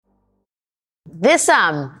This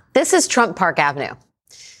is Trump Park Avenue.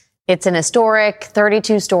 It's an historic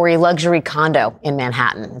 32-story luxury condo in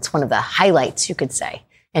Manhattan. It's one of the highlights, you could say,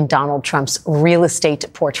 in Donald Trump's real estate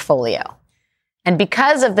portfolio. And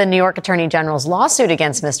because of the New York Attorney General's lawsuit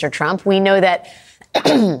against Mr. Trump, we know that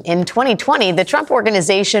in 2020, the Trump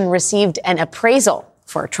Organization received an appraisal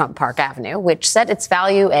for Trump Park Avenue, which set its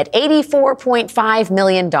value at $84.5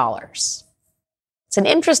 million. It's an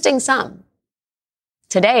interesting sum.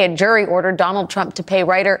 Today, a jury ordered Donald Trump to pay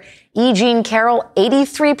writer E. Jean Carroll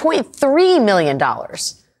 $83.3 million,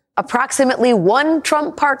 approximately one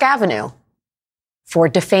Trump Park Avenue, for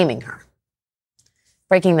defaming her.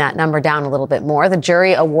 Breaking that number down a little bit more, the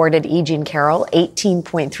jury awarded E. Jean Carroll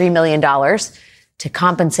 $18.3 million to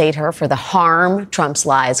compensate her for the harm Trump's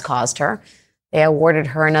lies caused her. They awarded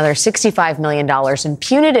her another $65 million in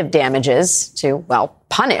punitive damages to,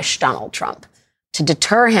 punish Donald Trump, to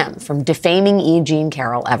deter him from defaming E. Jean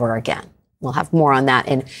Carroll ever again. We'll have more on that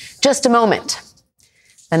in just a moment.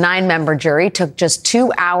 The 9-member jury took just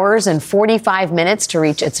 2 hours and 45 minutes to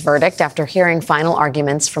reach its verdict after hearing final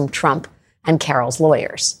arguments from Trump and Carroll's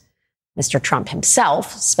lawyers. Mr. Trump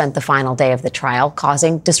himself spent the final day of the trial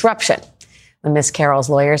causing disruption. When Ms. Carroll's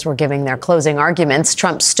lawyers were giving their closing arguments,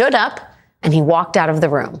 Trump stood up and he walked out of the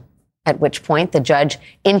room, at which point the judge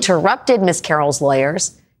interrupted Ms. Carroll's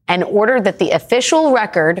lawyers and ordered that the official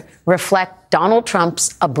record reflect Donald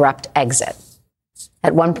Trump's abrupt exit.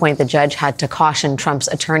 At one point, the judge had to caution Trump's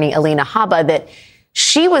attorney, Alina Habba, that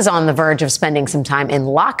she was on the verge of spending some time in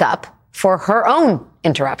lockup for her own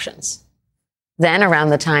interruptions. Then, around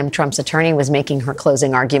the time Trump's attorney was making her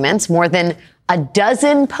closing arguments, more than a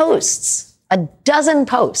dozen posts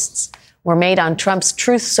were made on Trump's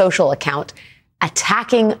Truth Social account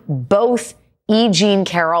attacking both E. Jean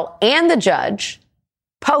Carroll and the judge,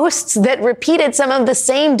 posts that repeated some of the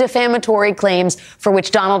same defamatory claims for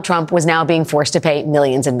which Donald Trump was now being forced to pay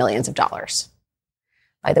millions and millions of dollars.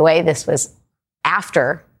 By the way, this was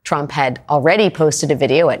after Trump had already posted a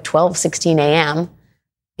video at 12:16 a.m.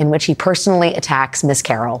 in which he personally attacks Ms.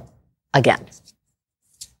 Carroll again.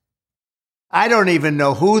 I don't even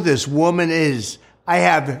know who this woman is. I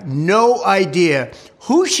have no idea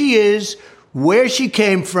who she is, where she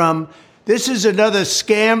came from. This is another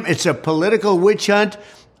scam. It's a political witch hunt.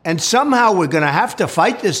 And somehow we're going to have to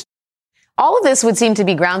fight this. All of this would seem to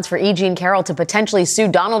be grounds for E. Jean Carroll to potentially sue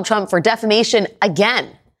Donald Trump for defamation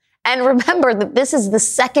again. And remember that this is the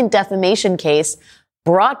second defamation case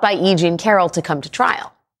brought by E. Jean Carroll to come to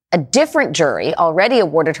trial. A different jury already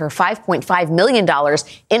awarded her $5.5 million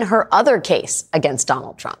in her other case against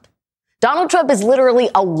Donald Trump. Donald Trump is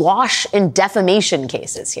literally awash in defamation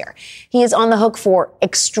cases here. He is on the hook for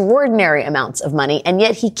extraordinary amounts of money, and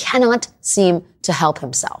yet he cannot seem to help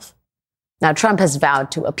himself. Now, Trump has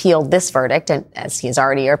vowed to appeal this verdict, and as he has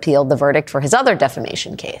already appealed the verdict for his other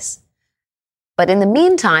defamation case. But in the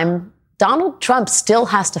meantime, Donald Trump still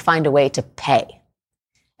has to find a way to pay.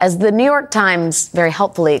 As the New York Times very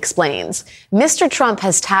helpfully explains, Mr. Trump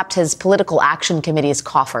has tapped his Political Action Committee's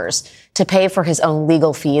coffers to pay for his own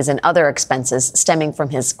legal fees and other expenses stemming from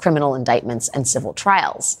his criminal indictments and civil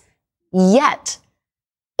trials. Yet,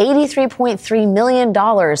 $83.3 million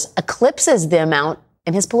eclipses the amount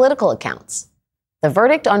in his political accounts. The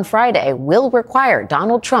verdict on Friday will require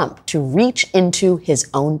Donald Trump to reach into his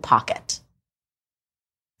own pocket.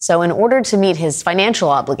 So in order to meet his financial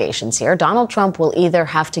obligations here, Donald Trump will either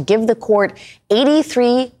have to give the court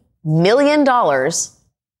 $83 million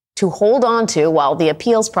to hold on to while the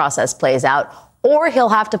appeals process plays out, or he'll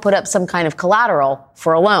have to put up some kind of collateral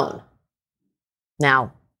for a loan.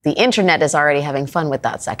 Now, the internet is already having fun with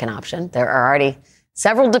that second option. There are already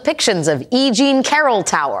several depictions of E. Jean Carroll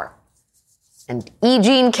Tower and E.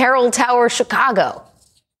 Jean Carroll Tower, Chicago.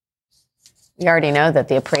 We already know that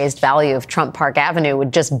the appraised value of Trump Park Avenue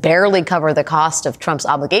would just barely cover the cost of Trump's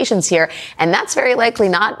obligations here. And that's very likely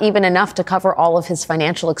not even enough to cover all of his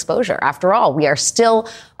financial exposure. After all, we are still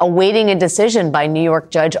awaiting a decision by New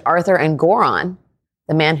York Judge Arthur Engoron,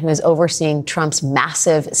 the man who is overseeing Trump's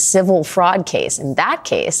massive civil fraud case. In that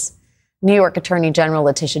case, New York Attorney General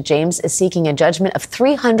Letitia James is seeking a judgment of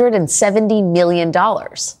 $370 million.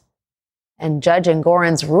 And Judge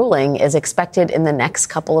Engoron's ruling is expected in the next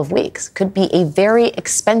couple of weeks. Could be a very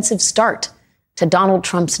expensive start to Donald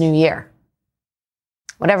Trump's new year.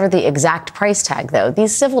 Whatever the exact price tag, though,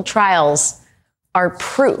 these civil trials are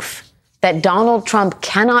proof that Donald Trump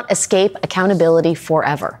cannot escape accountability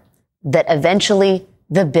forever, that eventually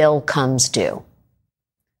the bill comes due.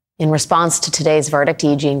 In response to today's verdict,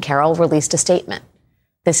 E. Jean Carroll released a statement.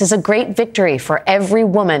 This is a great victory for every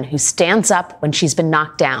woman who stands up when she's been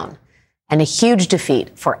knocked down, and a huge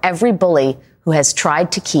defeat for every bully who has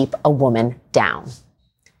tried to keep a woman down.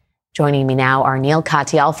 Joining me now are Neil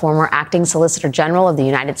Katyal, former acting Solicitor General of the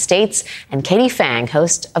United States, and Katie Phang,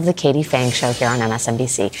 host of The Katie Phang Show here on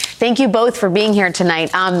MSNBC. Thank you both for being here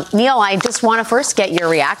tonight. Neil, I just want to first get your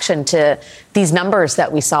reaction to these numbers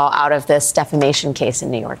that we saw out of this defamation case in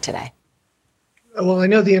New York today. Well, I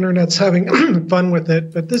know the internet's having fun with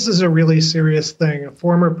it, but this is a really serious thing. A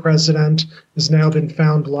former president has now been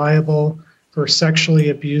found liable for sexually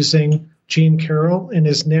abusing Jean Carroll and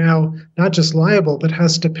is now not just liable, but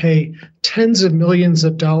has to pay tens of millions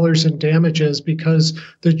of dollars in damages because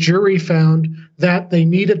the jury found that they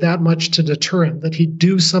needed that much to deter him, that he'd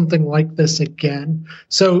do something like this again.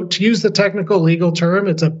 So to use the technical legal term,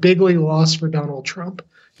 it's a bigly loss for Donald Trump.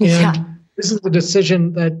 And this is a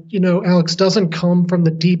decision that, Alex, doesn't come from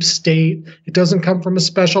the deep state. It doesn't come from a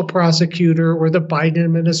special prosecutor or the Biden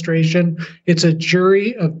administration. It's a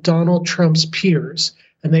jury of Donald Trump's peers.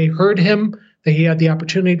 And they heard him, that he had the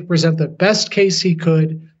opportunity to present the best case he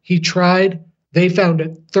could. He tried. They found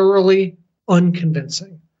it thoroughly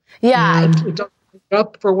unconvincing. Yeah. And it doesn't make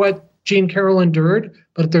up for what Jean Carroll endured,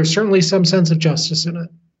 but there's certainly some sense of justice in it.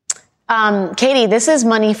 Katie, this is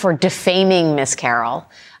money for defaming Miss Carroll.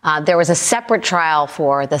 There was a separate trial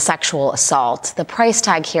for the sexual assault. The price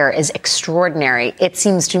tag here is extraordinary. It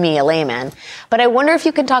seems to me, a layman. But I wonder if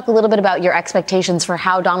you could talk a little bit about your expectations for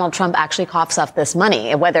how Donald Trump actually coughs up this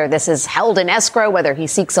money, whether this is held in escrow, whether he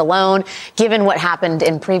seeks a loan, given what happened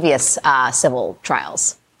in previous civil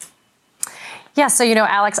trials. Yeah, so,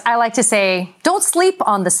 Alex, I like to say, don't sleep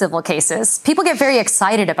on the civil cases. People get very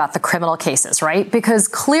excited about the criminal cases, right? Because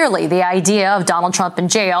clearly the idea of Donald Trump in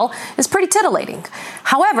jail is pretty titillating.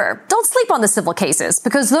 However, don't sleep on the civil cases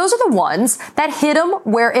because those are the ones that hit him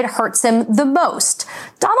where it hurts him the most.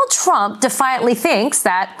 Donald Trump defiantly thinks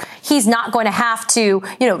that he's not going to have to,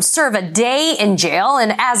 serve a day in jail.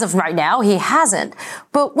 And as of right now, he hasn't.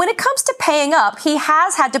 But when it comes to paying up, he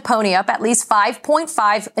has had to pony up at least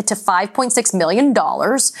 $5.5 to $5.6 million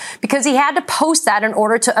because he had to post that in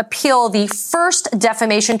order to appeal the first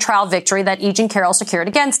defamation trial victory that Jean Carroll secured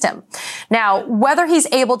against him. Now, whether he's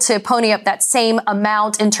able to pony up that same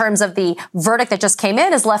amount in terms of the verdict that just came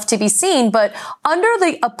in is left to be seen. But under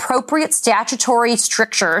the appropriate statutory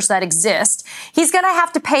strictures that exist, he's going to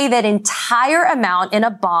have to pay that entire amount in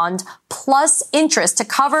a bond plus interest to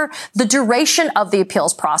cover the duration of the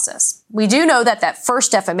appeals process. We do know that that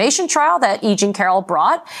first defamation trial that Jean Carroll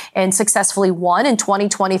brought and successfully won in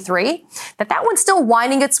 2023, that one's still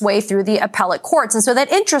winding its way through the appellate courts. And so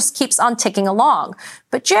that interest keeps on ticking along.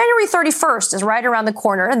 But January 31st is right around the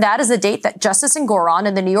corner, and that is the date that Justice Engoron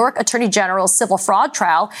in the New York Attorney General's civil fraud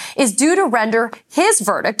trial is due to render his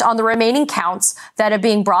verdict on the remaining counts that are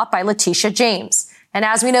being brought by Letitia James. And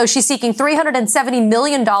as we know, she's seeking $370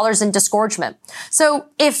 million in disgorgement. So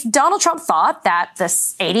if Donald Trump thought that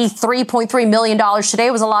this $83.3 million today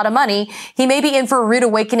was a lot of money, he may be in for a rude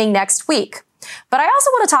awakening next week. But I also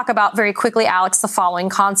want to talk about very quickly, Alex, the following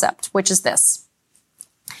concept, which is this.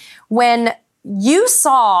 When you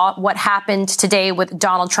saw what happened today with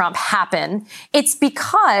Donald Trump happen, it's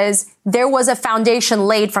because there was a foundation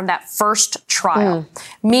laid from that first trial,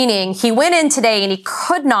 meaning he went in today and he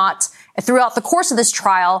could not, throughout the course of this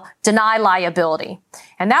trial, deny liability.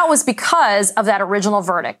 And that was because of that original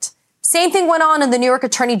verdict. Same thing went on in the New York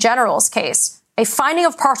Attorney General's case. A finding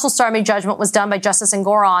of partial summary judgment was done by Justice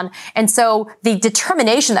Engoron. And so the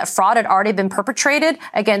determination that fraud had already been perpetrated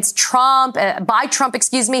against Trump,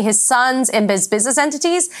 his sons and his business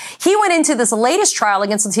entities, he went into this latest trial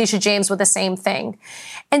against Letitia James with the same thing.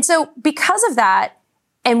 And so because of that,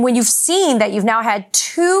 and when you've seen that you've now had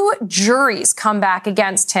two juries come back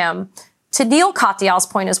against him, to Neil Katyal's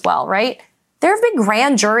point as well, right? There have been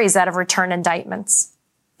grand juries that have returned indictments.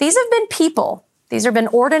 These have been people. These have been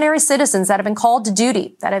ordinary citizens that have been called to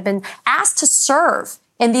duty, that have been asked to serve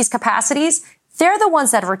in these capacities. They're the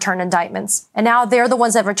ones that have returned indictments. And now they're the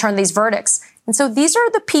ones that have returned these verdicts. And so these are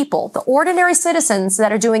the people, the ordinary citizens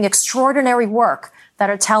that are doing extraordinary work that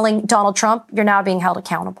are telling Donald Trump, you're now being held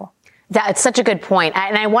accountable. That's such a good point.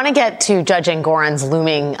 And I want to get to Judge Engoron's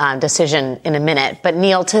looming decision in a minute. But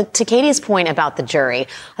Neil, to Katie's point about the jury,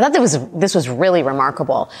 I thought this was really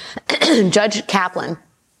remarkable. Judge Kaplan,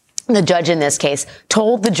 the judge in this case,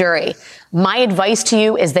 told the jury, my advice to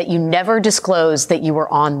you is that you never disclose that you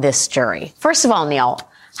were on this jury. First of all, Neil,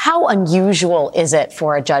 how unusual is it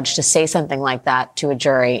for a judge to say something like that to a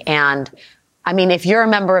jury? And I mean, if you're a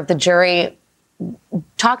member of the jury,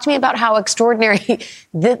 talk to me about how extraordinary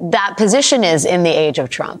that position is in the age of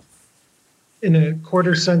Trump. In a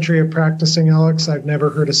quarter century of practicing, Alex, I've never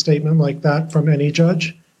heard a statement like that from any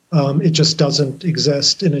judge. It just doesn't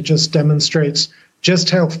exist. And it just demonstrates just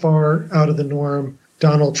how far out of the norm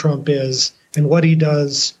Donald Trump is and what he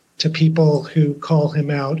does to people who call him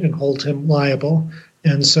out and hold him liable.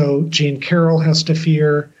 And so Jean Carroll has to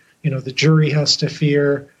fear, the jury has to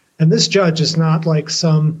fear. And this judge is not like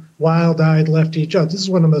some wild-eyed lefty judge. This is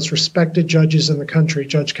one of the most respected judges in the country,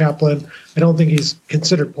 Judge Kaplan. I don't think he's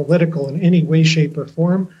considered political in any way, shape, or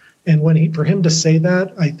form. And for him to say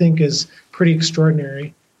that, I think is pretty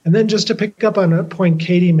extraordinary. And then just to pick up on a point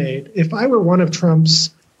Katie made, if I were one of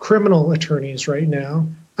Trump's criminal attorneys right now,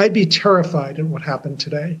 I'd be terrified at what happened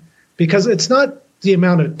today, because it's not the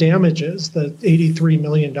amount of damages, the $83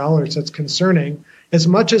 million that's concerning, as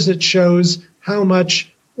much as it shows how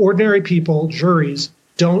much ordinary people, juries,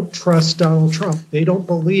 don't trust Donald Trump. They don't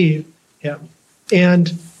believe him.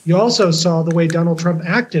 And you also saw the way Donald Trump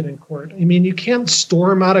acted in court. I mean, you can't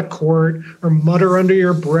storm out of court or mutter under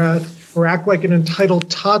your breath or act like an entitled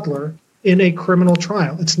toddler in a criminal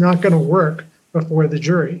trial. It's not going to work before the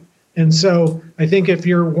jury. And so I think if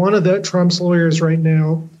you're one of the Trump's lawyers right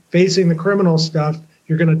now facing the criminal stuff,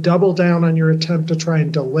 you're going to double down on your attempt to try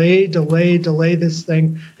and delay this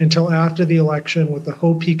thing until after the election with the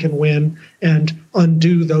hope he can win and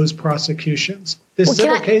undo those prosecutions. This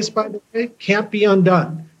civil case, by the way, can't be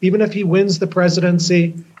undone. Even if he wins the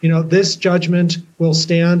presidency, this judgment will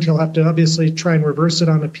stand. He'll have to obviously try and reverse it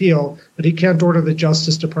on appeal, but he can't order the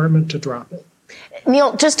Justice Department to drop it.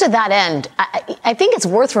 Neil, just to that end, I think it's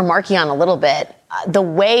worth remarking on a little bit the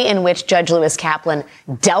way in which Judge Lewis Kaplan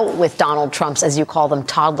dealt with Donald Trump's, as you call them,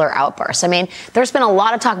 toddler outbursts. I mean, there's been a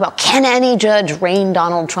lot of talk about, can any judge rein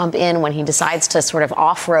Donald Trump in when he decides to sort of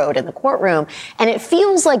off-road in the courtroom? And it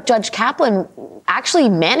feels like Judge Kaplan actually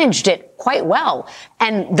managed it quite well.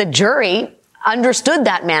 And the jury understood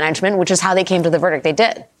that management, which is how they came to the verdict they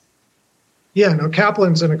did. Yeah, no,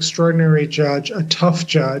 Kaplan's an extraordinary judge, a tough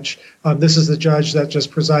judge. This is the judge that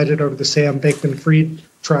just presided over the Sam Bankman-Fried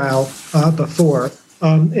trial before.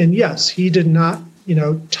 And yes, he did not,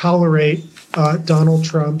 tolerate Donald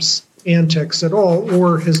Trump's antics at all,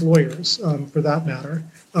 or his lawyers, for that matter.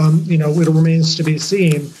 It remains to be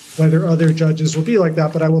seen whether other judges will be like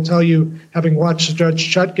that. But I will tell you, having watched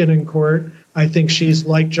Judge Chutkan in court, I think she's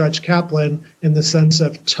like Judge Kaplan in the sense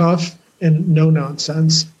of tough and no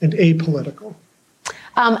nonsense and apolitical.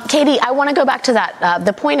 Katie, I want to go back to that,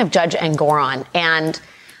 the point of Judge Engoron. And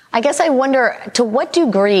I guess I wonder, to what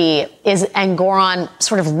degree is Engoron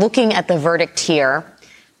sort of looking at the verdict here,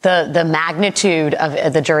 the magnitude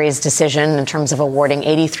of the jury's decision in terms of awarding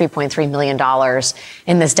 $83.3 million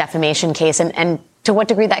in this defamation case, and to what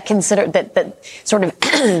degree that that sort of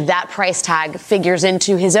that price tag figures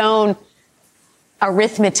into his own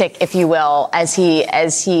arithmetic, if you will, as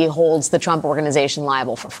he holds the Trump organization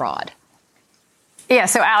liable for fraud? Yeah,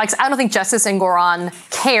 so Alex, I don't think Justice Engoron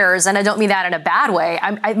cares, and I don't mean that in a bad way.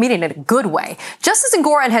 I mean it in a good way. Justice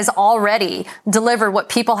Engoron has already delivered what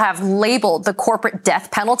people have labeled the corporate death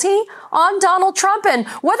penalty on Donald Trump, and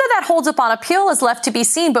whether that holds up on appeal is left to be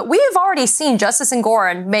seen. But we have already seen Justice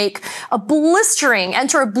Engoron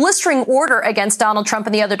enter a blistering order against Donald Trump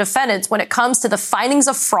and the other defendants when it comes to the findings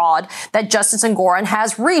of fraud that Justice Engoron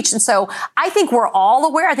has reached. And so I think we're all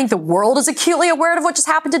aware. I think the world is acutely aware of what just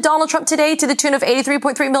happened to Donald Trump today to the tune of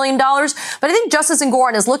 $83.3 million. But I think Justice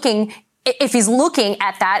Engoron is looking, if he's looking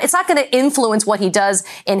at that, it's not going to influence what he does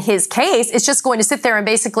in his case. It's just going to sit there and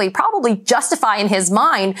basically probably justify in his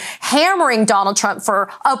mind hammering Donald Trump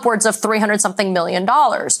for upwards of $300-something million.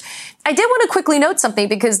 I did want to quickly note something,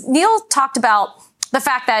 because Neil talked about the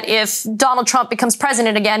fact that if Donald Trump becomes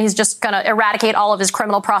president again, he's just going to eradicate all of his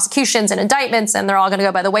criminal prosecutions and indictments, and they're all going to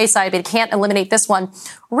go by the wayside, but he can't eliminate this one.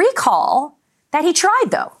 Recall that he tried,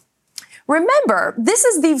 though. Remember, this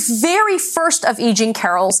is the very first of E. Jean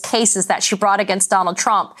Carroll's cases that she brought against Donald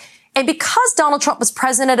Trump. And because Donald Trump was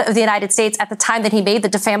president of the United States at the time that he made the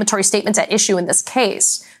defamatory statements at issue in this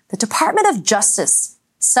case, the Department of Justice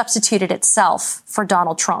substituted itself for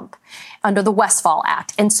Donald Trump under the Westfall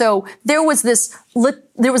Act. And so there was this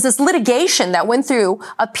litigation that went through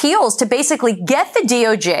appeals to basically get the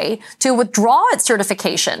DOJ to withdraw its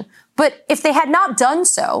certification. But if they had not done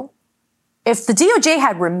so, if the DOJ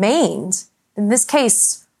had remained, then this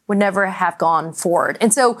case would never have gone forward.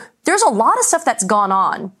 And so there's a lot of stuff that's gone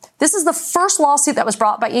on. This is the first lawsuit that was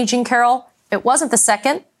brought by E. Jean Carroll. It wasn't the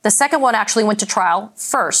second. The second one actually went to trial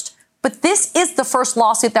first. But this is the first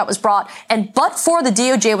lawsuit that was brought. And but for the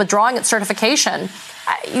DOJ withdrawing its certification,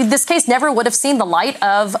 this case never would have seen the light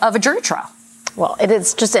of a jury trial. Well, it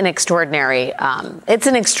is just an extraordinary, it's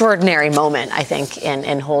an extraordinary moment, I think,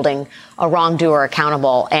 in holding a wrongdoer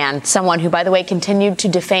accountable, and someone who, by the way, continued to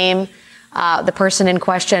defame the person in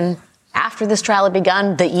question after this trial had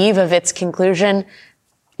begun, the eve of its conclusion.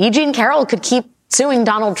 E. Jean Carroll could keep suing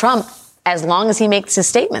Donald Trump as long as he makes his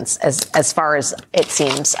statements, as far as it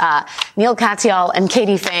seems. Neil Katyal and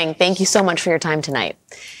Katie Phang, thank you so much for your time tonight.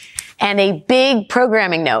 And a big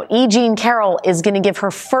programming note, E. Jean Carroll is going to give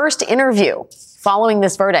her first interview following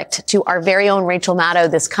this verdict to our very own Rachel Maddow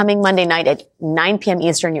this coming Monday night at 9 p.m.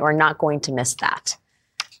 Eastern. You are not going to miss that.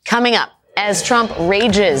 Coming up, as Trump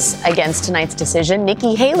rages against tonight's decision,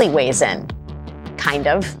 Nikki Haley weighs in. Kind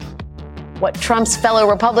of. What Trump's fellow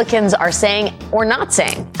Republicans are saying or not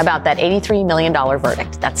saying about that $83 million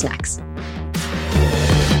verdict. That's next.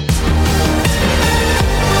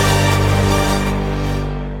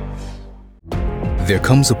 There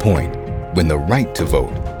comes a point when the right to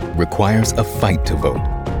vote requires a fight to vote.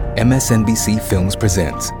 MSNBC Films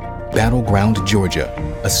presents Battleground Georgia,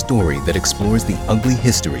 a story that explores the ugly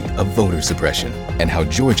history of voter suppression and how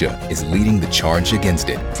Georgia is leading the charge against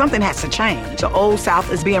it. Something has to change. The old South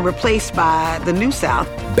is being replaced by the new South.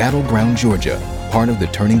 Battleground Georgia, part of the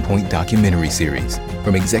Turning Point documentary series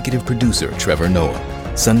from executive producer Trevor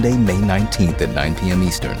Noah. Sunday, May 19th at 9 p.m.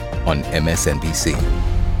 Eastern on MSNBC.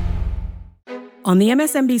 On the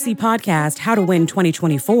MSNBC podcast, How to Win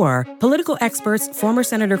 2024, political experts, former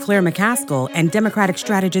Senator Claire McCaskill and Democratic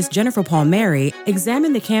strategist Jennifer Palmieri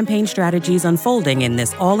examine the campaign strategies unfolding in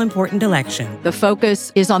this all-important election. The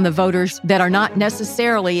focus is on the voters that are not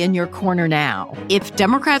necessarily in your corner now. If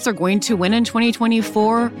Democrats are going to win in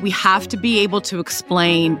 2024, we have to be able to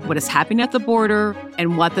explain what is happening at the border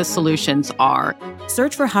and what the solutions are.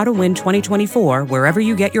 Search for How to Win 2024 wherever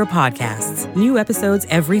you get your podcasts. New episodes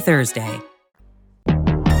every Thursday.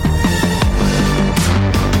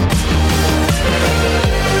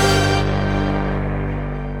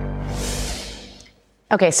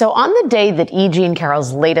 Okay, so on the day that E. Jean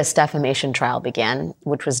Carroll's latest defamation trial began,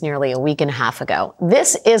 which was nearly a week and a half ago,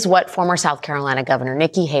 this is what former South Carolina Governor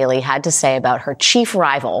Nikki Haley had to say about her chief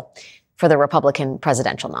rival for the Republican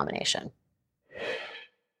presidential nomination.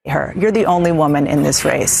 You're the only woman in this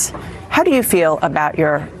race. How do you feel about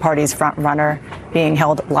your party's frontrunner being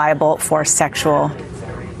held liable for sexual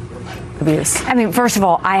abuse? I mean, first of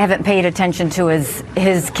all, I haven't paid attention to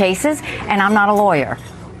his cases, and I'm not a lawyer.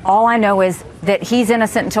 All I know is that he's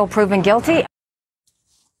innocent until proven guilty.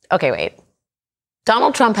 Okay, wait.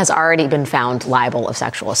 Donald Trump has already been found liable of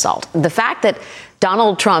sexual assault. The fact that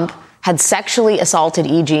Donald Trump had sexually assaulted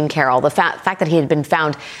E. Jean Carroll, the fact that he had been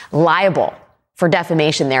found liable for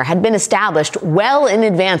defamation there had been established well in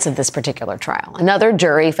advance of this particular trial. Another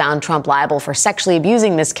jury found Trump liable for sexually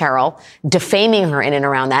abusing Ms. Carroll, defaming her in and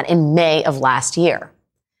around that in May of last year.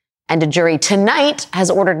 And a jury tonight has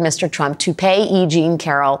ordered Mr. Trump to pay E. Jean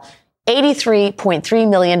Carroll $83.3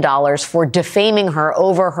 million for defaming her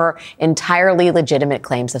over her entirely legitimate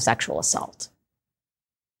claims of sexual assault.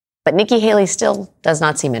 But Nikki Haley still does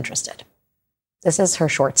not seem interested. This is her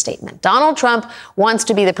short statement. Donald Trump wants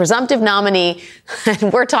to be the presumptive nominee,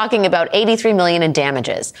 and we're talking about $83 million in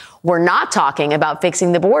damages. We're not talking about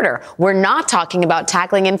fixing the border. We're not talking about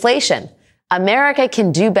tackling inflation. America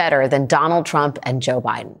can do better than Donald Trump and Joe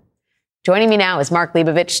Biden. Joining me now is Mark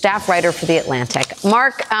Leibovich, staff writer for The Atlantic.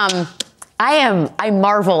 Mark, I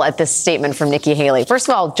marvel at this statement from Nikki Haley. First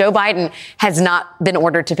of all, Joe Biden has not been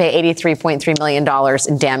ordered to pay $83.3 million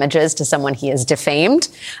in damages to someone he has defamed.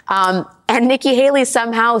 And Nikki Haley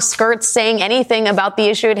somehow skirts saying anything about the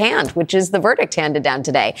issue at hand, which is the verdict handed down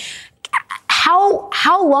today. How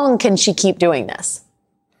long can she keep doing this?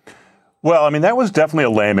 Well, I mean, that was definitely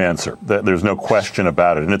a lame answer. There's no question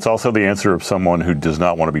about it. And it's also the answer of someone who does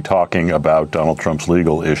not want to be talking about Donald Trump's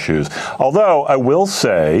legal issues. Although I will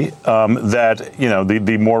say that, you know,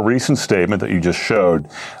 the more recent statement that you just showed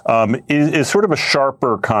is sort of a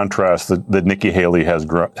sharper contrast that Nikki Haley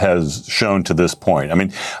has shown to this point. I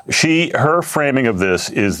mean, her framing of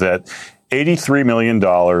this is that $83 million,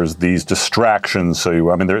 these distractions,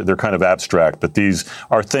 they're kind of abstract, but these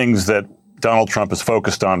are things that Donald Trump is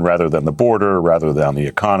focused on rather than the border, rather than the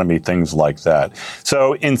economy, things like that.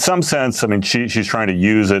 So in some sense, I mean, she's trying to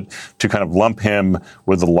use it to kind of lump him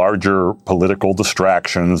with the larger political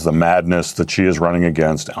distractions, the madness that she is running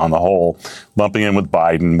against on the whole, lumping in with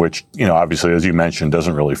Biden, which, you know, obviously, as you mentioned,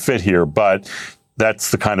 doesn't really fit here. But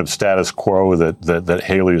that's the kind of status quo that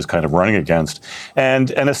Haley is kind of running against.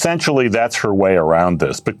 And essentially that's her way around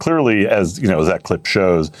this. But clearly, as you know, as that clip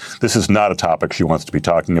shows, this is not a topic she wants to be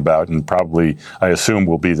talking about, and probably, I assume,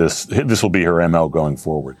 will be this will be her MO going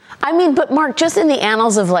forward. I mean, but Mark, just in the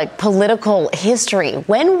annals of like political history,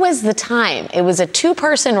 when was the time it was a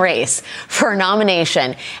two-person race for a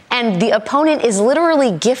nomination and the opponent is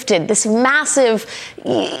literally gifted this massive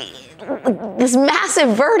this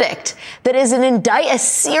massive verdict that is a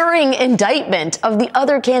searing indictment of the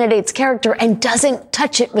other candidate's character and doesn't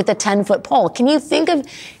touch it with a 10-foot pole. Can you think of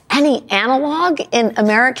any analog in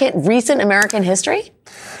recent American history?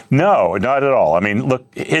 No, not at all. I mean, look,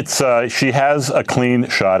 she has a clean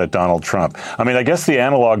shot at Donald Trump. I mean, I guess the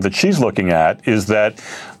analog that she's looking at is that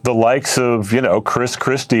the likes of, Chris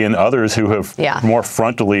Christie and others who have more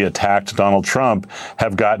frontally attacked Donald Trump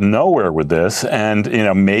have gotten nowhere with this. And,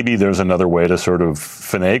 maybe there's another way to sort of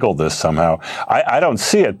finagle this somehow. I don't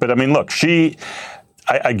see it. But I mean, look,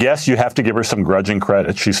 I guess you have to give her some grudging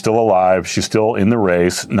credit. She's still alive. She's still in the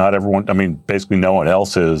race. Not everyone, basically no one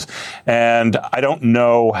else is. And I don't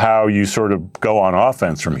know how you sort of go on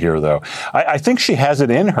offense from here, though. I think she has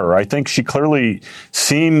it in her. I think she clearly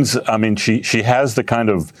seems, she has the kind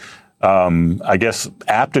of,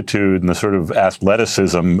 aptitude and the sort of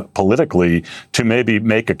athleticism politically to maybe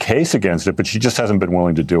make a case against it, but she just hasn't been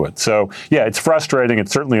willing to do it. So, yeah, it's frustrating.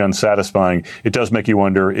 It's certainly unsatisfying. It does make you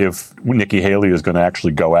wonder if Nikki Haley is going to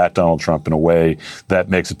actually go at Donald Trump in a way that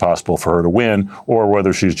makes it possible for her to win, or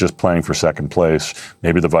whether she's just playing for second place,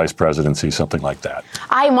 maybe the vice presidency, something like that.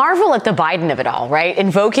 I marvel at the Biden of it all, right?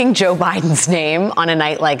 Invoking Joe Biden's name on a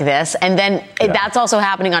night like this. And then that's also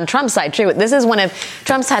happening on Trump's side, too. This is one of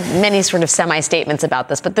Trump's had many sort of semi-statements about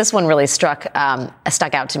this, but this one really stuck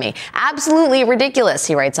out to me. Absolutely ridiculous,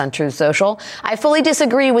 he writes on Truth Social. I fully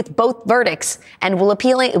disagree with both verdicts and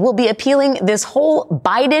will be appealing this whole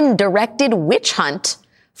Biden-directed witch hunt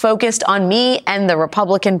focused on me and the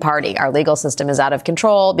Republican Party. Our legal system is out of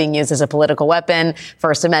control, being used as a political weapon,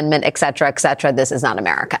 First Amendment, et cetera, et cetera. This is not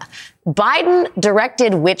America.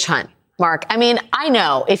 Biden-directed witch hunt. Mark, I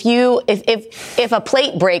know if a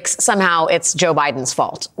plate breaks, somehow it's Joe Biden's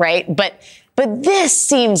fault, right? But this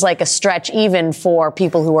seems like a stretch even for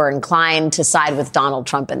people who are inclined to side with Donald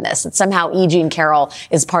Trump in this. That somehow E. Jean Carroll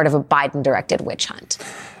is part of a Biden-directed witch hunt.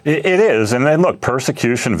 It is. And then, look,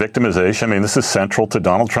 persecution, victimization, this is central to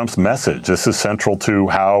Donald Trump's message. This is central to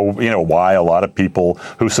how, why a lot of people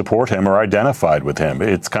who support him are identified with him.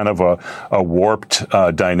 It's kind of a warped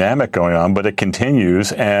dynamic going on, but it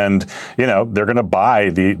continues. And, they're going to buy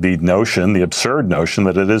the absurd notion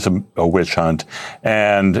that it is a witch hunt.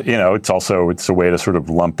 And, it's a way to sort of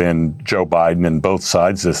lump in Joe Biden and both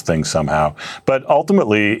sides of this thing somehow. But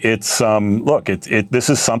ultimately, it's, this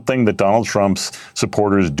is something that Donald Trump's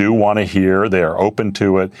supporters do want to hear. They are open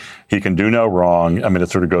to it. He can do no wrong. It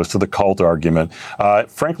sort of goes to the cult argument.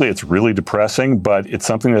 Frankly, it's really depressing, but it's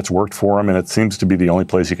something that's worked for him, and it seems to be the only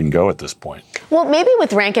place he can go at this point. Well, maybe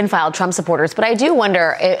with rank and file Trump supporters, but I do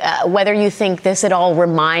wonder whether you think this at all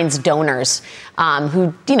reminds donors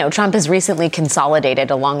who, Trump has recently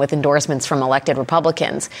consolidated along with endorsements from elected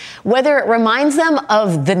Republicans, whether it reminds them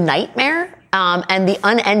of the nightmare and the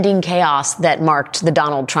unending chaos that marked the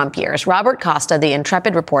Donald Trump years. Robert Costa, the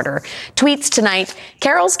intrepid reporter, tweets tonight,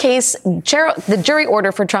 Carroll's case, the jury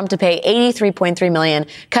order for Trump to pay $83.3 million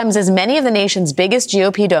comes as many of the nation's biggest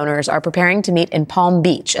GOP donors are preparing to meet in Palm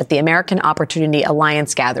Beach at the American Opportunity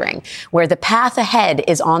Alliance gathering, where the path ahead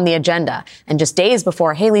is on the agenda, and just days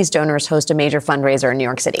before Haley's donors host a major fundraiser in New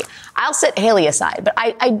York City. I'll set Haley aside, but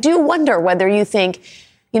I do wonder whether you think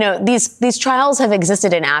these trials have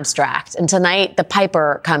existed in abstract, and tonight the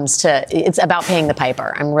piper comes to, it's about paying the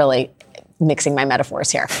piper. I'm really mixing my metaphors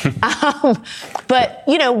here. But,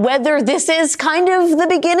 whether this is kind of the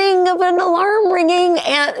beginning of an alarm ringing,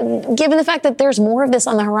 and given the fact that there's more of this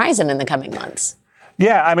on the horizon in the coming months.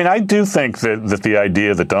 Yeah, I do think that the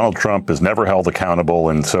idea that Donald Trump is never held accountable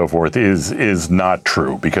and so forth is not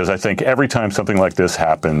true, because I think every time something like this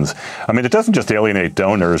happens, it doesn't just alienate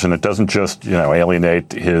donors, and it doesn't just, alienate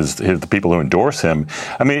the people who endorse him.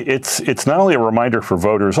 It's not only a reminder for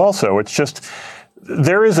voters also, it's just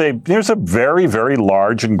there's a very, very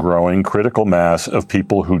large and growing critical mass of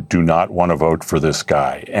people who do not want to vote for this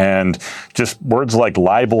guy. And just words like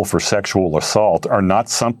libel for sexual assault are not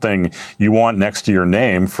something you want next to your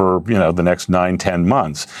name for, the next 9-10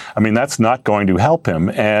 months. That's not going to help him.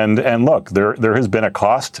 And look, there has been a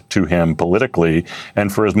cost to him politically.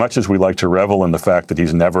 And for as much as we like to revel in the fact that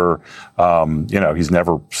he's never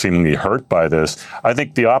seemingly hurt by this, I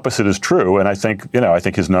think the opposite is true. And I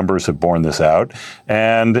think his numbers have borne this out.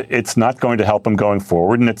 And it's not going to help him going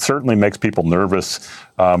forward. And it certainly makes people nervous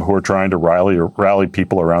who are trying to rally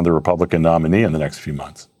people around the Republican nominee in the next few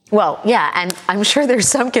months. Well, yeah, and I'm sure there's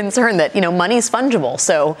some concern that, money's fungible.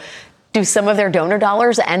 So do some of their donor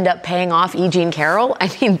dollars end up paying off E. Jean Carroll?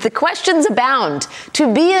 The questions abound.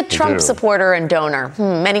 To be a Trump supporter and donor,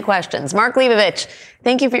 many questions. Mark Leibovich,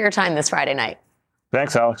 thank you for your time this Friday night.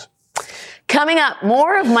 Thanks, Alex. Coming up,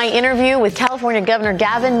 more of my interview with California Governor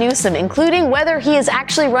Gavin Newsom, including whether he is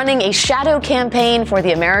actually running a shadow campaign for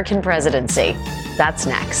the American presidency. That's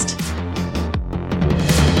next.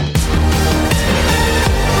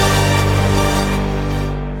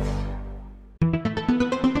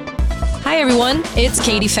 Hi, everyone. It's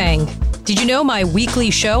Katie Fang. Did you know my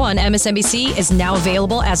weekly show on MSNBC is now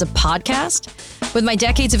available as a podcast? With my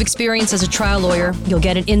decades of experience as a trial lawyer, you'll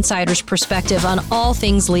get an insider's perspective on all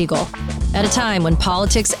things legal. At a time when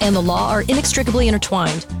politics and the law are inextricably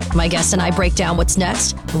intertwined, my guests and I break down what's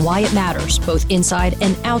next and why it matters, both inside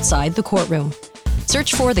and outside the courtroom.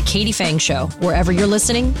 Search for The Katie Fang Show wherever you're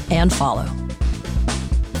listening and follow.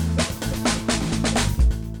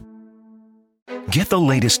 Get the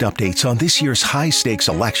latest updates on this year's high-stakes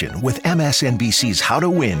election with MSNBC's How to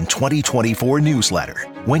Win 2024 newsletter.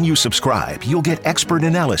 When you subscribe, you'll get expert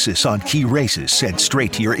analysis on key races sent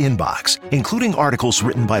straight to your inbox, including articles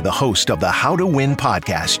written by the host of the How to Win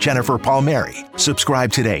podcast, Jennifer Palmieri.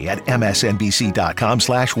 Subscribe today at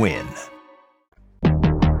msnbc.com/win.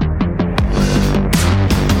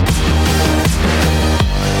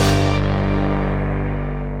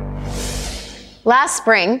 Last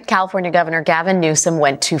spring, California Governor Gavin Newsom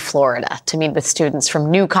went to Florida to meet with students from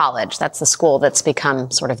New College. That's the school that's become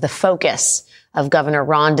sort of the focus of Governor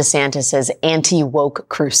Ron DeSantis' anti-woke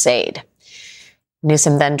crusade.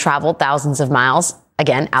 Newsom then traveled thousands of miles,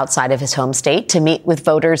 again, outside of his home state, to meet with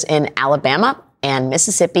voters in Alabama and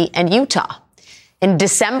Mississippi and Utah. In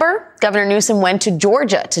December, Governor Newsom went to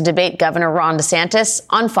Georgia to debate Governor Ron DeSantis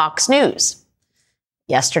on Fox News.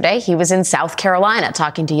 Yesterday, he was in South Carolina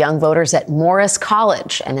talking to young voters at Morris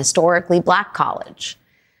College, an historically black college.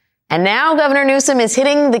 And now Governor Newsom is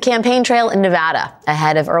hitting the campaign trail in Nevada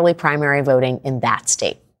ahead of early primary voting in that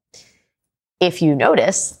state. If you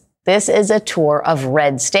notice, this is a tour of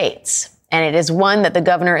red states, and it is one that the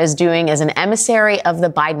governor is doing as an emissary of the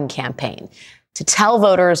Biden campaign to tell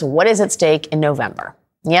voters what is at stake in November.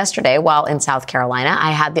 Yesterday, while in South Carolina,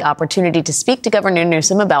 I had the opportunity to speak to Governor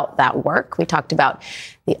Newsom about that work. We talked about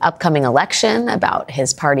the upcoming election, about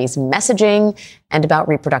his party's messaging, and about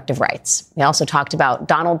reproductive rights. We also talked about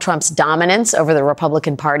Donald Trump's dominance over the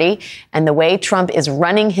Republican Party and the way Trump is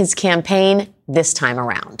running his campaign this time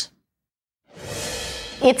around.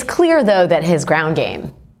 It's clear, though, that his ground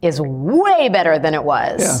game is way better than it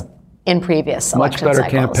was in previous election cycles.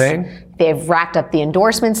 Much better campaign. They've racked up the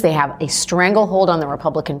endorsements. They have a stranglehold on the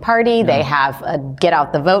Republican Party. Yeah. They have a get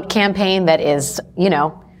out the vote campaign that is,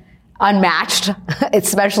 unmatched,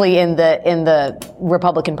 especially in the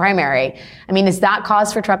Republican primary. I mean, is that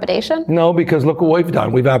cause for trepidation? No, because look what we've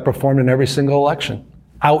done. We've outperformed in every single election.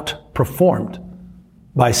 Outperformed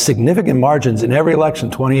by significant margins in every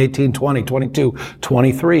election, 2018, 20, 22,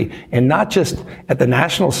 23. And not just at the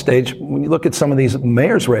national stage. When you look at some of these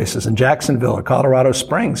mayor's races in Jacksonville or Colorado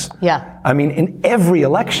Springs. Yeah. I mean, in every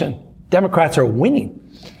election, Democrats are winning.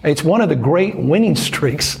 It's one of the great winning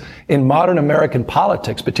streaks in modern American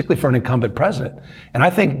politics, particularly for an incumbent president. And I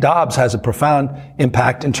think Dobbs has a profound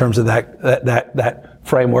impact in terms of that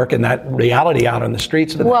framework and that reality out on the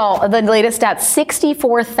streets today. Well, the latest stat,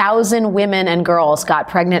 64,000 women and girls got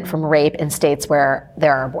pregnant from rape in states where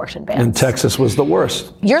there are abortion bans. And Texas was the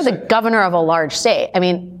worst. You're the governor of a large state. I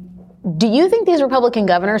mean, do you think these Republican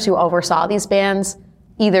governors who oversaw these bans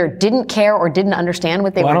either didn't care or didn't understand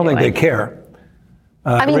what they were doing? I don't think they care.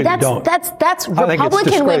 I mean, that's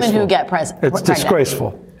Republican women who get pregnant. It's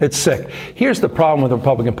disgraceful. It's sick. Here's the problem with the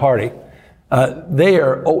Republican Party. They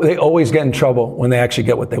always get in trouble when they actually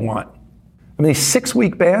get what they want. I mean, these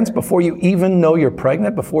 6-week bans before you even know you're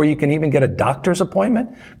pregnant, before you can even get a doctor's appointment,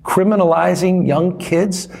 criminalizing young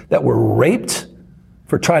kids that were raped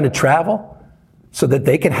for trying to travel so that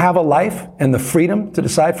they can have a life and the freedom to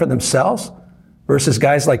decide for themselves versus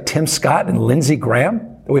guys like Tim Scott and Lindsey Graham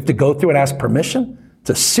that we have to go through and ask permission. It's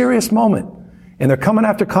a serious moment. And they're coming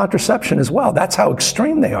after contraception as well. That's how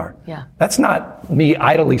extreme they are. Yeah. That's not me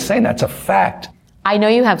idly saying that's a fact. I know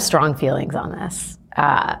you have strong feelings on this.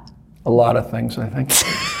 A lot of things, I think.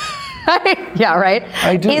 Yeah, right?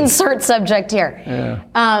 I do. Insert subject here. Yeah.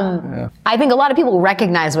 I think a lot of people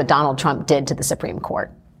recognize what Donald Trump did to the Supreme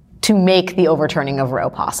Court to make the overturning of Roe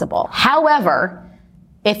possible. However,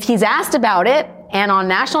 if he's asked about it, and on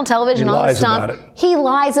national television, on the stump, he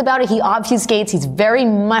lies about it. He obfuscates. He's very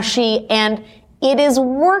mushy, and it is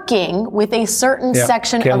working with a certain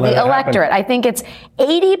section of the electorate. I think it's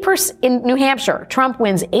 80% in New Hampshire. Trump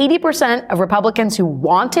wins 80% of Republicans who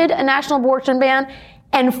wanted a national abortion ban,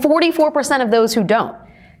 and 44% of those who don't.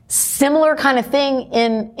 Similar kind of thing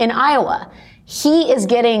in Iowa. He is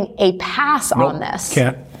getting a pass on this.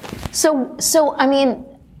 Can't. So I mean,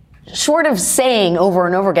 short of saying over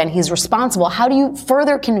and over again he's responsible, how do you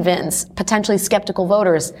further convince potentially skeptical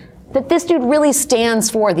voters that this dude really stands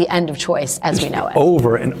for the end of choice as we know it?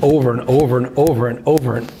 Over and over and over and over and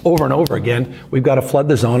over and over and over again, we've got to flood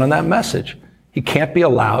the zone on that message. He can't be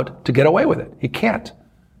allowed to get away with it. He can't.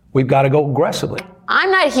 We've got to go aggressively.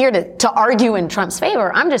 I'm not here to argue in Trump's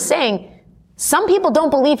favor. I'm just saying some people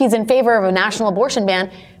don't believe he's in favor of a national abortion ban,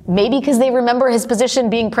 maybe because they remember his position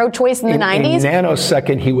being pro-choice in the 90s. In a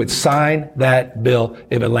nanosecond, he would sign that bill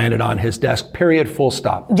if it landed on his desk, period, full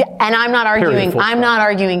stop. Yeah, and I'm not arguing. I'm not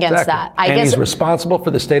arguing against that. I guess he's responsible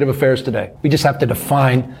for the state of affairs today. We just have to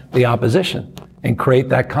define the opposition and create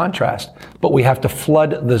that contrast. But we have to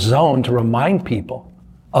flood the zone to remind people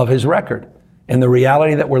of his record and the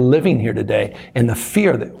reality that we're living here today and the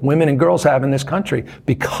fear that women and girls have in this country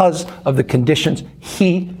because of the conditions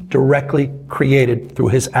he directly created through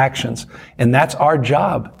his actions. And that's our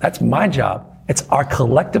job. That's my job. It's our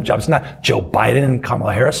collective job. It's not Joe Biden and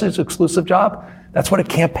Kamala Harris's exclusive job. That's what a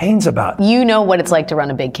campaign's about. You know what it's like to run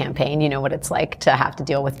a big campaign. You know what it's like to have to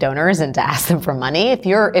deal with donors and to ask them for money. If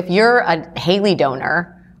you're a Haley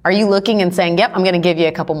donor, are you looking and saying, yep, I'm going to give you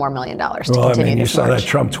a couple more $1 million to continue you this saw march? that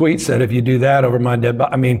Trump tweet said, if you do that over my dead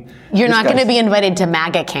body, you're not going to be invited to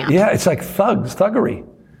MAGA camp. Yeah, it's like thuggery,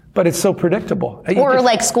 but it's so predictable. Or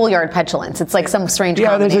like schoolyard petulance. It's like some strange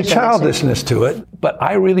combination. There's a childishness to it, but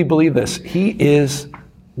I really believe this. He is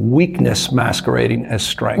weakness masquerading as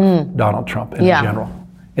strength, Donald Trump in general.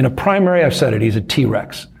 In a primary, I've said it, he's a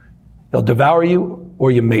T-Rex. He'll devour you or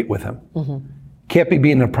you mate with him. Can't be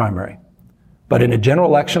beaten in a primary. But in a general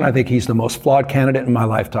election, I think he's the most flawed candidate in my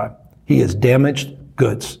lifetime. He is damaged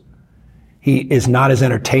goods. He is not as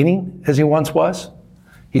entertaining as he once was.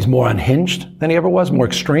 He's more unhinged than he ever was, more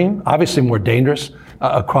extreme, obviously more dangerous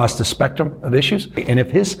across the spectrum of issues. And if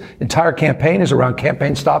his entire campaign is around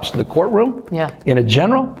campaign stops to the courtroom, in a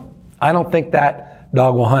general, I don't think that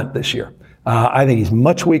dog will hunt this year. I think he's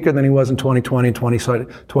much weaker than he was in 2020 and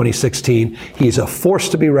 2016. He's a force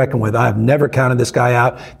to be reckoned with. I've never counted this guy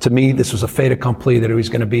out. To me, this was a fait accompli that he was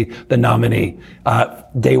going to be the nominee.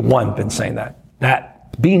 Day one, been saying that.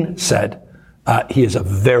 That being said, he is a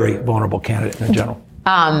very vulnerable candidate in general.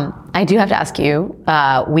 I do have to ask you,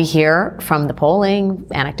 we hear from the polling,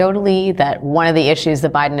 anecdotally, that one of the issues the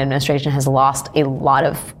Biden administration has lost a lot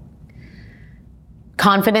of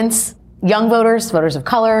confidence. Young voters, voters of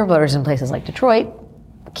color, voters in places like Detroit,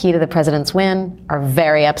 key to the president's win, are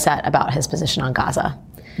very upset about his position on Gaza.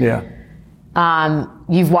 Yeah.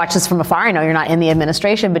 You've watched this from afar. I know you're not in the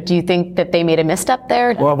administration, but do you think that they made a misstep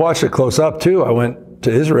there? Well, I've watched it close up, too. I went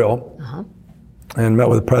to Israel and met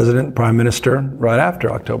with the president, prime minister, right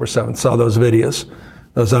after October 7th. Saw those videos,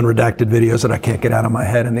 those unredacted videos that I can't get out of my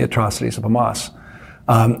head, and the atrocities of Hamas.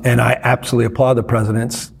 And I absolutely applaud the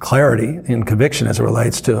president's clarity and conviction as it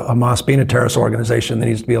relates to Hamas being a terrorist organization that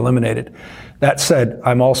needs to be eliminated. That said,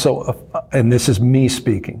 I'm also, and this is me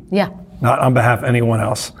speaking, not on behalf of anyone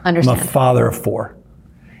else. Understand. I'm a father of 4,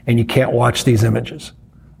 and you can't watch these images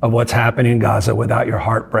of what's happening in Gaza without your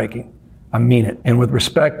heart breaking. I mean it. And with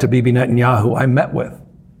respect to Bibi Netanyahu, I met with,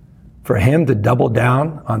 for him to double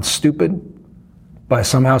down on stupid by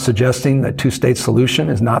somehow suggesting that two-state solution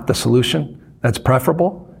is not the solution that's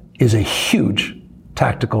preferable is a huge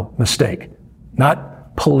tactical mistake.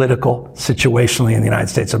 Not political, situationally in the United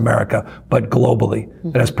States of America, but globally.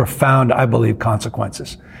 That has profound, I believe,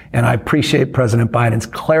 consequences. And I appreciate President Biden's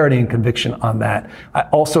clarity and conviction on that. I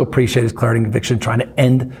also appreciate his clarity and conviction trying to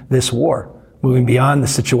end this war, moving beyond the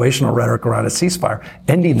situational rhetoric around a ceasefire,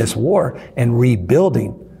 ending this war and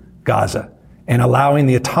rebuilding Gaza and allowing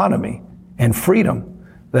the autonomy and freedom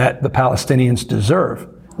that the Palestinians deserve.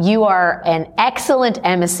 You are an excellent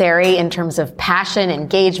emissary in terms of passion,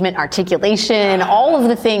 engagement, articulation, all of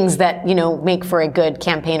the things that, make for a good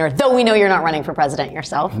campaigner, though we know you're not running for president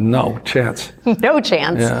yourself. No chance. No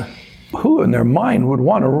chance. Yeah. Who in their mind would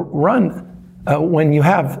want to run when you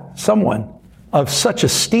have someone of such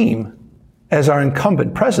esteem as our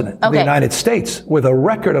incumbent president of the United States, with a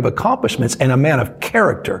record of accomplishments and a man of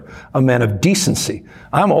character, a man of decency?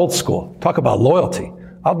 I'm old school. Talk about loyalty.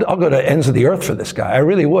 I'll go to ends of the earth for this guy. I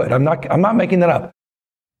really would. I'm not making that up.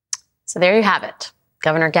 So there you have it.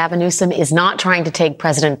 Governor Gavin Newsom is not trying to take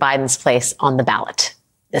President Biden's place on the ballot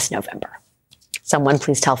this November. Someone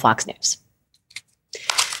please tell Fox News.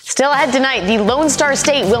 Still ahead tonight, the Lone Star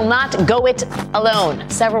State will not go it alone.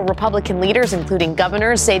 Several Republican leaders, including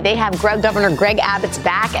governors, say they have Governor Greg Abbott's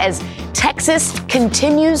back as Texas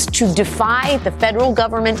continues to defy the federal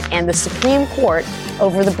government and the Supreme Court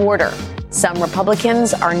over the border. Some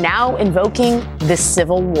Republicans are now invoking the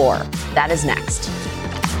Civil War. That is next.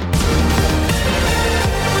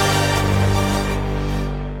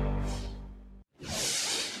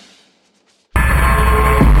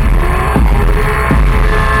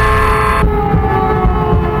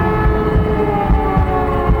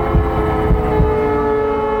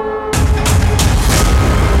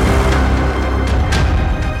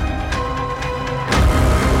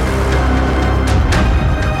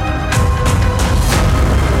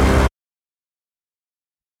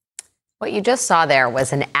 What you just saw there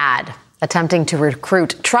was an ad attempting to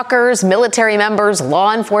recruit truckers, military members,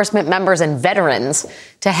 law enforcement members, and veterans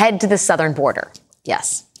to head to the southern border.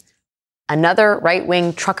 Yes, another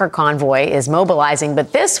right-wing trucker convoy is mobilizing,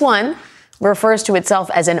 but this one refers to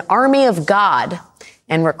itself as an army of God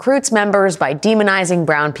and recruits members by demonizing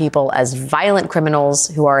brown people as violent criminals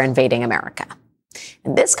who are invading America.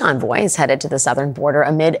 And this convoy is headed to the southern border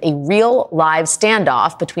amid a real live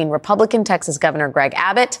standoff between Republican Texas Governor Greg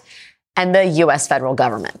Abbott and the U.S. federal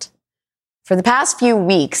government. For the past few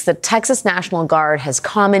weeks, the Texas National Guard has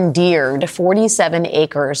commandeered 47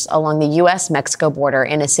 acres along the U.S.-Mexico border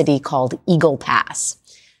in a city called Eagle Pass.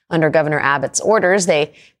 Under Governor Abbott's orders,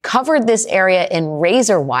 they covered this area in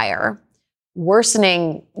razor wire,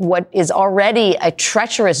 worsening what is already a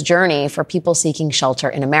treacherous journey for people seeking shelter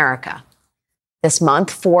in America. This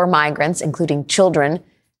month, 4 migrants, including children,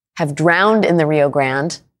 have drowned in the Rio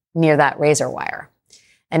Grande near that razor wire.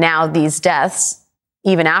 And now these deaths,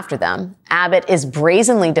 even after them, Abbott is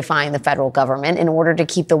brazenly defying the federal government in order to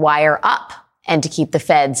keep the wire up and to keep the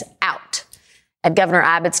feds out. At Governor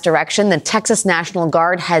Abbott's direction, the Texas National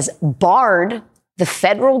Guard has barred the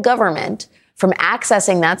federal government from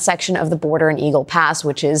accessing that section of the border in Eagle Pass,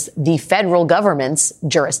 which is the federal government's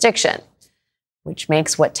jurisdiction, which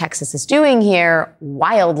makes what Texas is doing here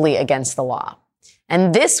wildly against the law.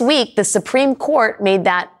 And this week, the Supreme Court made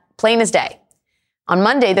that plain as day. On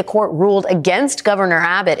Monday, the court ruled against Governor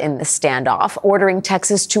Abbott in this standoff, ordering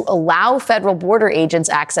Texas to allow federal border agents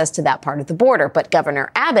access to that part of the border. But Governor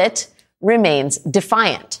Abbott remains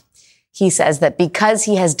defiant. He says that because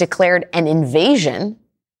he has declared an invasion,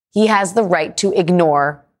 he has the right to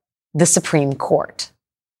ignore the Supreme Court.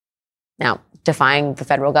 Now, defying the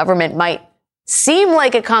federal government might seem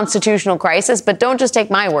like a constitutional crisis, but don't just take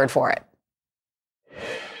my word for it.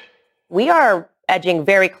 We are edging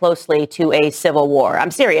very closely to a civil war.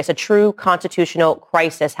 I'm serious, a true constitutional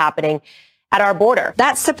crisis happening at our border.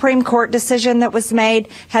 That Supreme Court decision that was made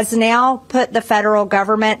has now put the federal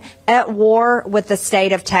government at war with the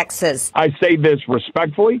state of Texas. I say this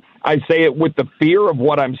respectfully. I say it with the fear of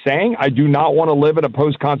what I'm saying. I do not want to live in a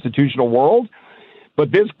post-constitutional world,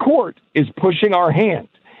 but this court is pushing our hand,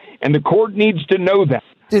 and the court needs to know that.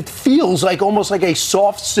 It feels like almost like a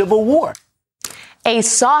soft civil war. A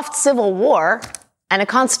soft civil war and a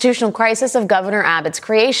constitutional crisis of Governor Abbott's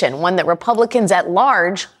creation, one that Republicans at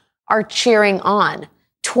large are cheering on.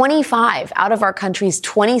 25 out of our country's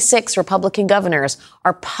 26 Republican governors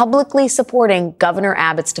are publicly supporting Governor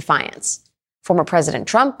Abbott's defiance. Former President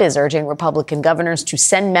Trump is urging Republican governors to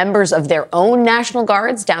send members of their own National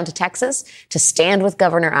Guards down to Texas to stand with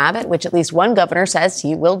Governor Abbott, which at least one governor says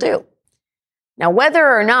he will do. Now,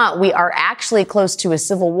 whether or not we are actually close to a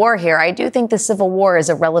civil war here, I do think the civil war is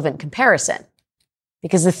a relevant comparison.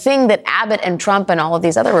 Because the thing that Abbott and Trump and all of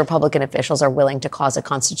these other Republican officials are willing to cause a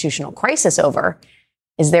constitutional crisis over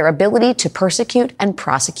is their ability to persecute and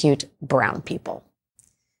prosecute brown people.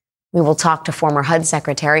 We will talk to former HUD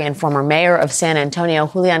Secretary and former Mayor of San Antonio,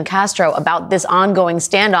 Julian Castro, about this ongoing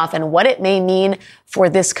standoff and what it may mean for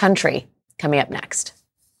this country, coming up next.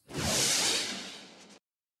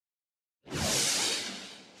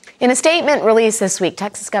 In a statement released this week,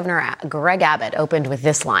 Texas Governor Greg Abbott opened with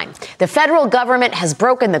this line: "The federal government has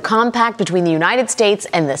broken the compact between the United States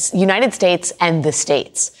and the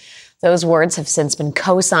states." Those words have since been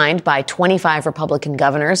co-signed by 25 Republican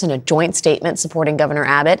governors in a joint statement supporting Governor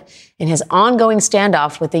Abbott in his ongoing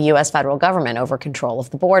standoff with the U.S. federal government over control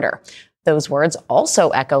of the border. Those words also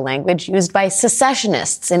echo language used by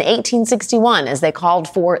secessionists in 1861 as they called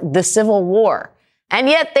for the Civil War. And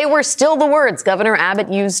yet they were still the words Governor Abbott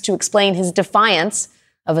used to explain his defiance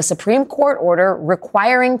of a Supreme Court order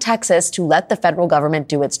requiring Texas to let the federal government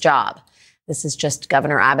do its job. This is just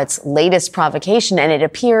Governor Abbott's latest provocation, and it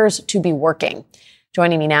appears to be working.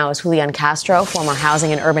 Joining me now is Julian Castro, former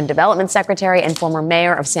Housing and Urban Development Secretary and former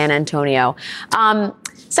Mayor of San Antonio.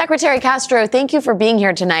 Secretary Castro, thank you for being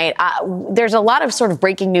here tonight. There's a lot of sort of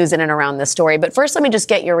breaking news in and around this story, but first let me just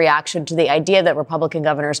get your reaction to the idea that Republican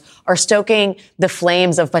governors are stoking the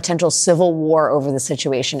flames of potential civil war over the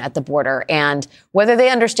situation at the border, and whether they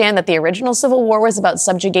understand that the original Civil War was about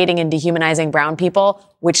subjugating and dehumanizing brown people,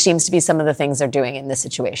 which seems to be some of the things they're doing in this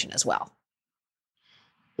situation as well.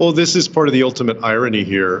 Well, this is part of the ultimate irony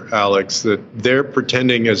here, Alex, that they're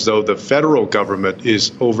pretending as though the federal government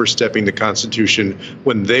is overstepping the Constitution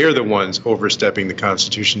when they're the ones overstepping the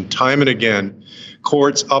Constitution. Time and again,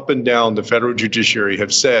 courts up and down the federal judiciary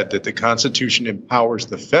have said that the Constitution empowers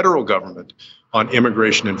the federal government on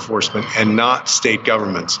immigration enforcement and not state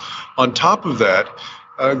governments. On top of that,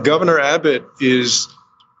 Governor Abbott is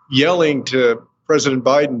yelling to President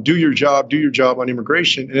Biden, do your job on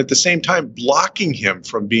immigration, and at the same time blocking him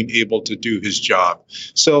from being able to do his job.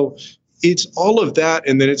 So it's all of that.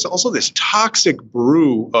 And then it's also this toxic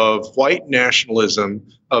brew of white nationalism,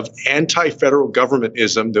 of anti-federal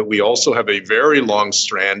governmentism that we also have a very long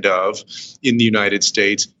strand of in the United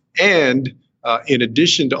States. And in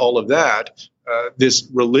addition to all of that, this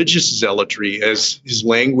religious zealotry, as his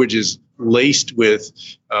language is laced with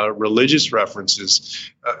religious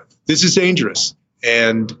references. This is dangerous.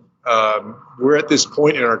 And we're at this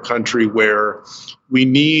point in our country where we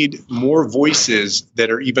need more voices that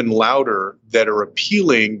are even louder, that are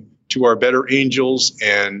appealing to our better angels.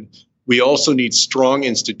 And we also need strong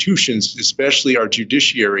institutions, especially our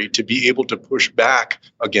judiciary, to be able to push back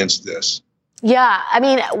against this. Yeah, I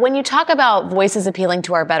mean, when you talk about voices appealing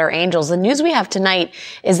to our better angels, the news we have tonight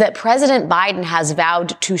is that President Biden has vowed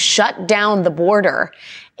to shut down the border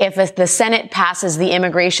if the Senate passes the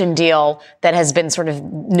immigration deal that has been sort of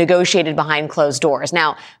negotiated behind closed doors.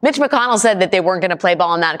 Now, Mitch McConnell said that they weren't going to play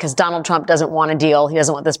ball on that because Donald Trump doesn't want a deal. He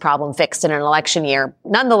doesn't want this problem fixed in an election year.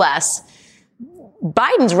 Nonetheless,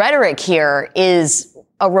 Biden's rhetoric here is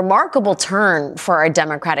a remarkable turn for a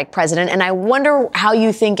Democratic president. And I wonder how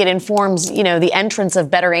you think it informs, the entrance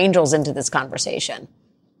of better angels into this conversation.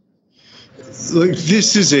 Look,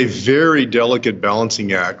 this is a very delicate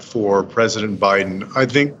balancing act for President Biden. I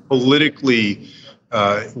think politically,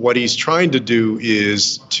 what he's trying to do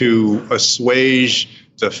is to assuage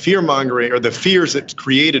the fear-mongering or the fears that's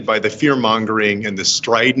created by the fear-mongering and the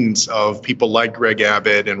stridence of people like Greg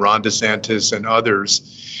Abbott and Ron DeSantis and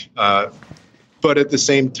others. But at the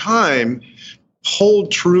same time,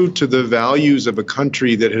 hold true to the values of a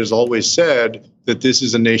country that has always said that this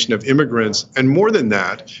is a nation of immigrants. And more than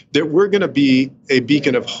that we're going to be a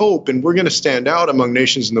beacon of hope, and we're going to stand out among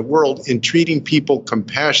nations in the world in treating people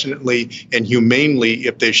compassionately and humanely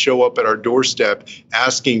if they show up at our doorstep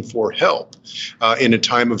asking for help in a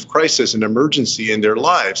time of crisis and emergency in their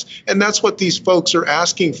lives. And that's what these folks are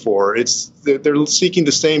asking for. They're seeking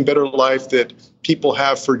the same better life that people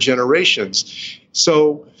have for generations.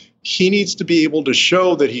 So he needs to be able to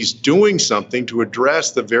show that he's doing something to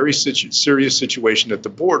address the very serious situation at the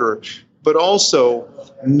border, but also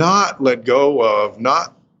not let go of,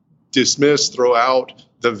 not dismiss, throw out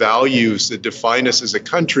the values that define us as a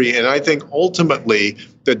country. And I think ultimately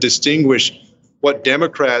that distinguish what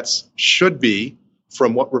Democrats should be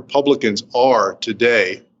from what Republicans are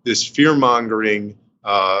today, this fear-mongering,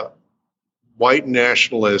 white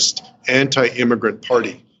nationalist, anti-immigrant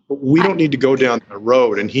party. But we don't need to go down that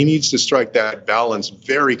road, and he needs to strike that balance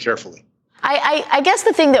very carefully. I guess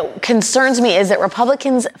the thing that concerns me is that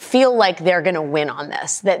Republicans feel like they're going to win on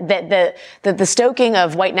this, that the stoking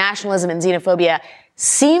of white nationalism and xenophobia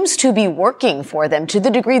seems to be working for them to the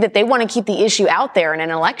degree that they want to keep the issue out there in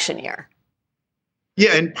an election year.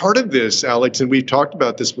 Yeah, and part of this, Alex, and we've talked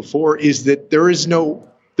about this before, is that there's no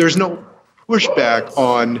pushback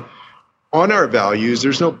on our values.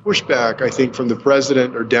 There's no pushback, I think, from the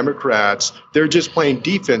president or Democrats. They're just playing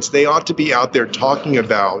defense. They ought to be out there talking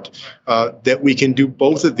about that we can do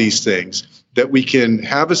both of these things, that we can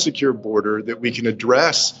have a secure border, that we can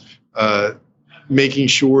address making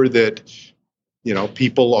sure that,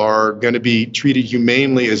 people are going to be treated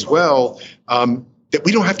humanely as well, that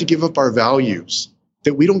we don't have to give up our values,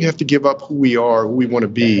 that we don't have to give up who we are, who we want to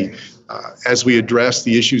be as we address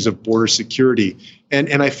the issues of border security.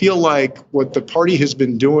 And I feel like what the party has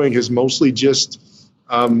been doing is mostly just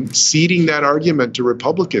ceding that argument to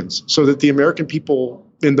Republicans so that the American people,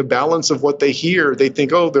 in the balance of what they hear, they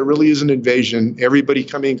think, oh, there really is an invasion. Everybody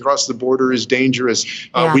coming across the border is dangerous.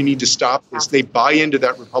 We need to stop this. They buy into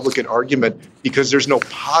that Republican argument because there's no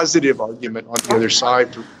positive argument on the other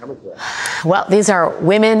side for Democrats. Well, these are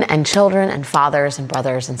women and children and fathers and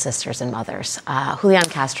brothers and sisters and mothers. Julian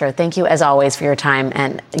Castro, thank you as always for your time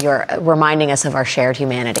and your reminding us of our shared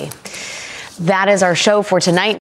humanity. That is our show for tonight.